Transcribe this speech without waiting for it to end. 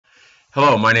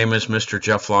Hello, my name is Mr.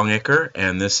 Jeff Longacre,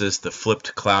 and this is the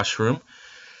Flipped Classroom.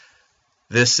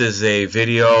 This is a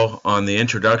video on the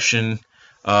introduction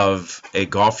of a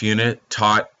golf unit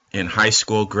taught in high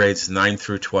school grades 9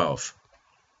 through 12.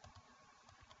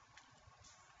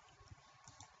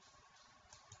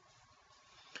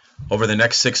 Over the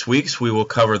next 6 weeks, we will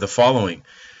cover the following: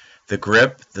 the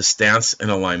grip, the stance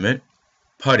and alignment,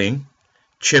 putting,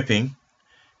 chipping,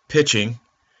 pitching,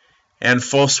 and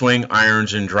full swing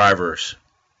irons and drivers.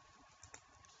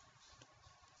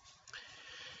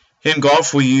 In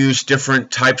golf, we use different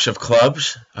types of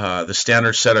clubs. The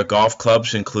standard set of golf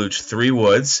clubs includes 3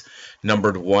 woods,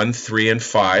 numbered 1, 3, and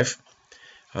 5.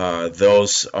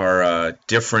 Those are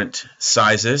different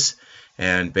sizes,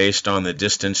 and based on the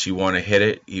distance you want to hit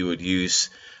it, you would use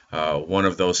one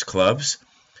of those clubs.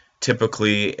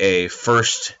 Typically, a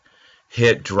first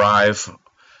hit drive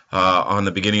on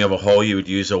the beginning of a hole, you would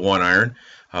use a 1-iron,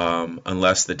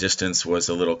 unless the distance was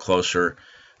a little closer.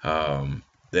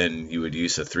 Then you would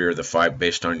use the 3 or the 5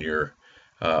 based on your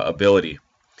ability.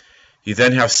 You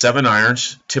then have 7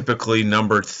 irons, typically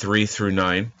numbered 3 through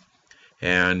 9,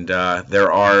 and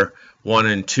there are 1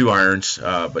 and 2 irons,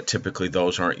 but typically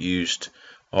those aren't used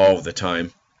all the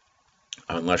time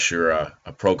unless you're a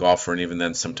pro golfer, and even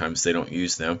then sometimes they don't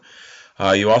use them.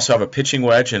 You also have a pitching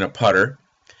wedge and a putter,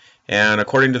 and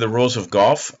according to the rules of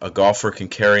golf, a golfer can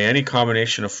carry any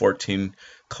combination of 14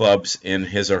 clubs in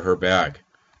his or her bag.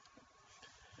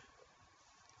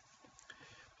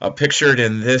 Pictured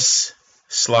in this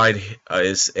slide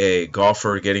is a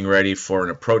golfer getting ready for an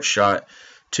approach shot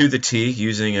to the tee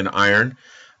using an iron.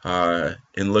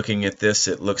 In looking at this,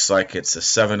 it looks like it's a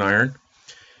 7-iron.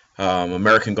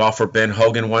 American golfer Ben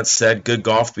Hogan once said, "Good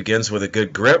golf begins with a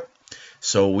good grip."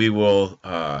 So we will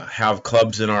have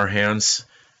clubs in our hands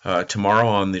tomorrow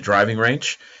on the driving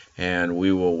range, and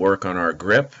we will work on our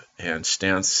grip and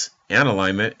stance and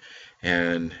alignment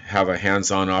and have a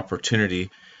hands-on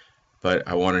opportunity. But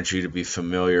I wanted you to be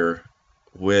familiar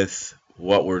with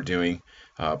what we're doing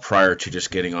prior to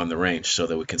just getting on the range so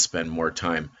that we can spend more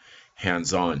time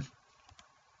hands-on.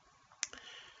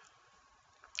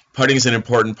 Putting is an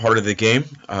important part of the game.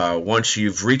 Once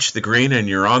you've reached the green and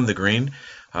you're on the green,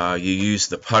 you use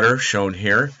the putter shown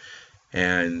here,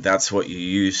 and that's what you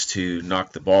use to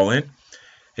knock the ball in.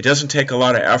 It doesn't take a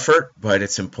lot of effort, but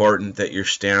it's important that your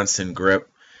stance and grip,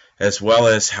 as well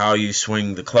as how you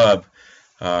swing the club,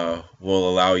 will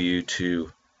allow you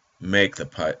to make the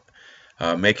putt.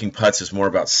 Making putts is more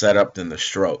about setup than the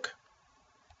stroke.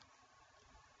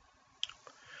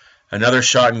 Another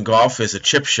shot in golf is a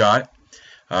chip shot.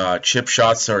 Chip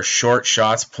shots are short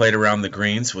shots played around the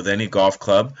greens with any golf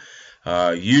club,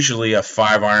 usually a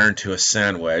 5-iron to a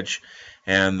sand wedge,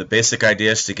 and the basic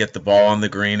idea is to get the ball on the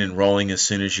green and rolling as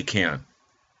soon as you can.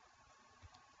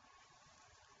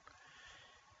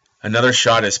 Another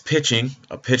shot is pitching.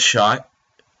 A pitch shot,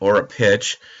 or a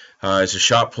pitch, is a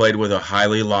shot played with a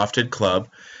highly lofted club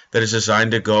that is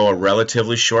designed to go a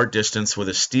relatively short distance with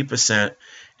a steep ascent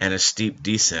and a steep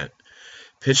descent.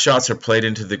 Pitch shots are played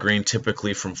into the green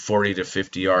typically from 40 to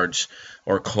 50 yards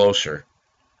or closer.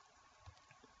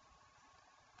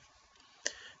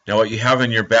 Now what you have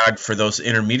in your bag for those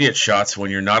intermediate shots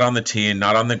when you're not on the tee and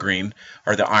not on the green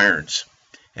are the irons.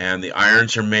 And the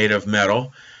irons are made of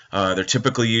metal. They're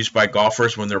typically used by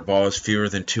golfers when their ball is fewer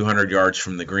than 200 yards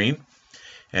from the green.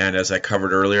 And as I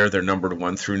covered earlier, they're numbered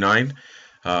 1 through 9.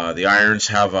 The irons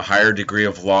have a higher degree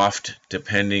of loft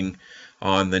depending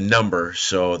on the number.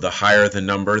 So the higher the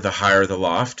number, the higher the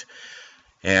loft.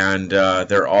 And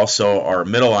there also are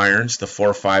middle irons, the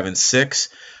 4, 5, and 6.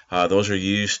 Those are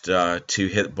used to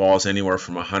hit balls anywhere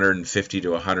from 150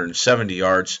 to 170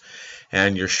 yards.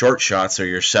 And your short shots are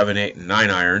your 7, 8, and 9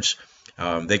 irons.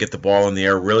 They get the ball in the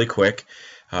air really quick.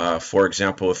 For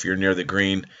example, if you're near the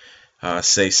green,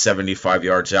 say 75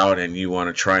 yards out, and you want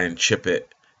to try and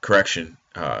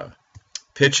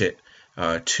pitch it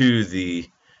to the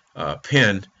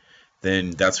pin,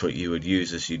 then that's what you would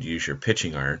use, is you'd use your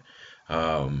pitching iron.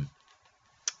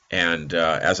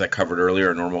 As I covered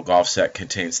earlier, a normal golf set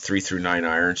contains 3 through 9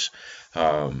 irons.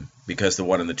 Because the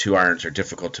 1 and the 2 irons are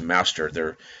difficult to master,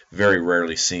 they're very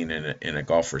rarely seen in a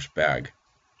golfer's bag.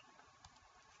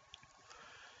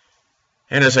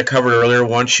 And as I covered earlier,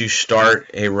 once you start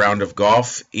a round of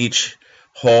golf, each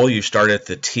hole you start at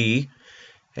the tee,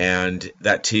 and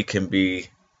that tee can be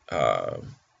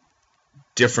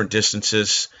different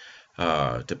distances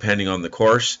depending on the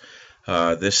course.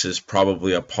 This is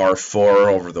probably a par 4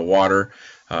 over the water,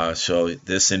 so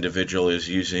this individual is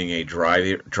using a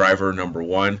driver number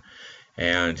 1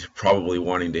 and probably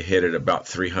wanting to hit it about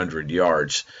 300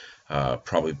 yards,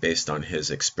 probably based on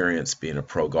his experience being a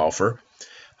pro golfer.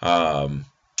 A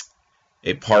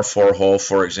par 4 hole,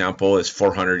 for example, is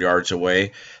 400 yards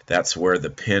away. That's where the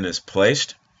pin is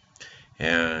placed.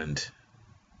 And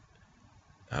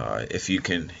if you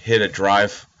can hit a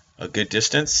drive a good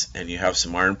distance and you have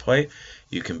some iron play,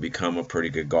 you can become a pretty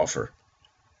good golfer.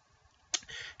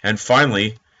 And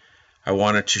finally, I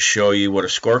wanted to show you what a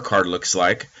scorecard looks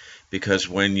like, because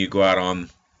when you go out on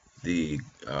the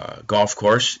golf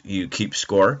course, you keep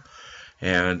score.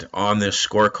 And on this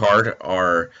scorecard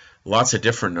are lots of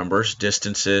different numbers,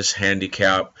 distances,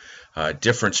 handicap,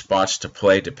 different spots to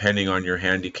play depending on your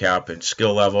handicap and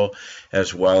skill level,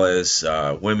 as well as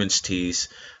women's tees.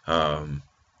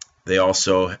 They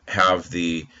also have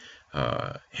the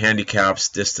handicaps,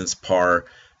 distance, par,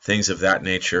 things of that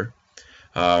nature.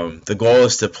 The goal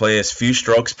is to play as few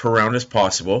strokes per round as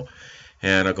possible,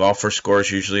 and a golfer's score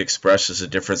is usually expressed as the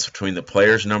difference between the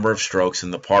player's number of strokes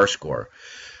and the par score.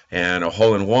 And a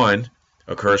hole-in-one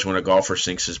occurs when a golfer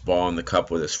sinks his ball in the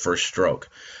cup with his first stroke.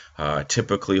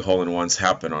 Typically, hole-in-ones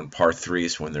happen on par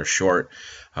 3s when they're short.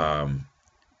 Par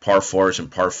 4s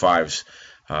and par 5s,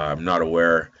 I'm not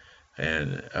aware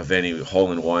of any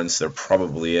hole-in-ones. There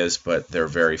probably is, but they're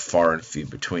very far and few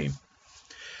between.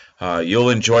 You'll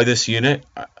enjoy this unit.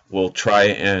 We'll try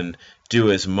and do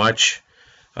as much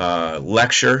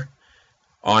lecture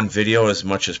on video as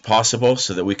much as possible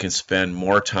so that we can spend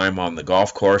more time on the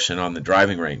golf course and on the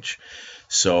driving range.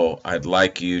 So I'd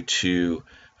like you to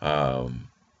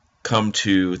come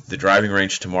to the driving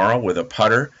range tomorrow with a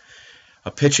putter, a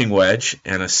pitching wedge,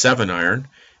 and a 7-iron,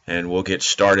 and we'll get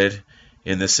started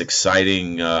in this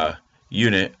exciting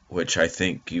unit, which I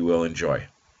think you will enjoy.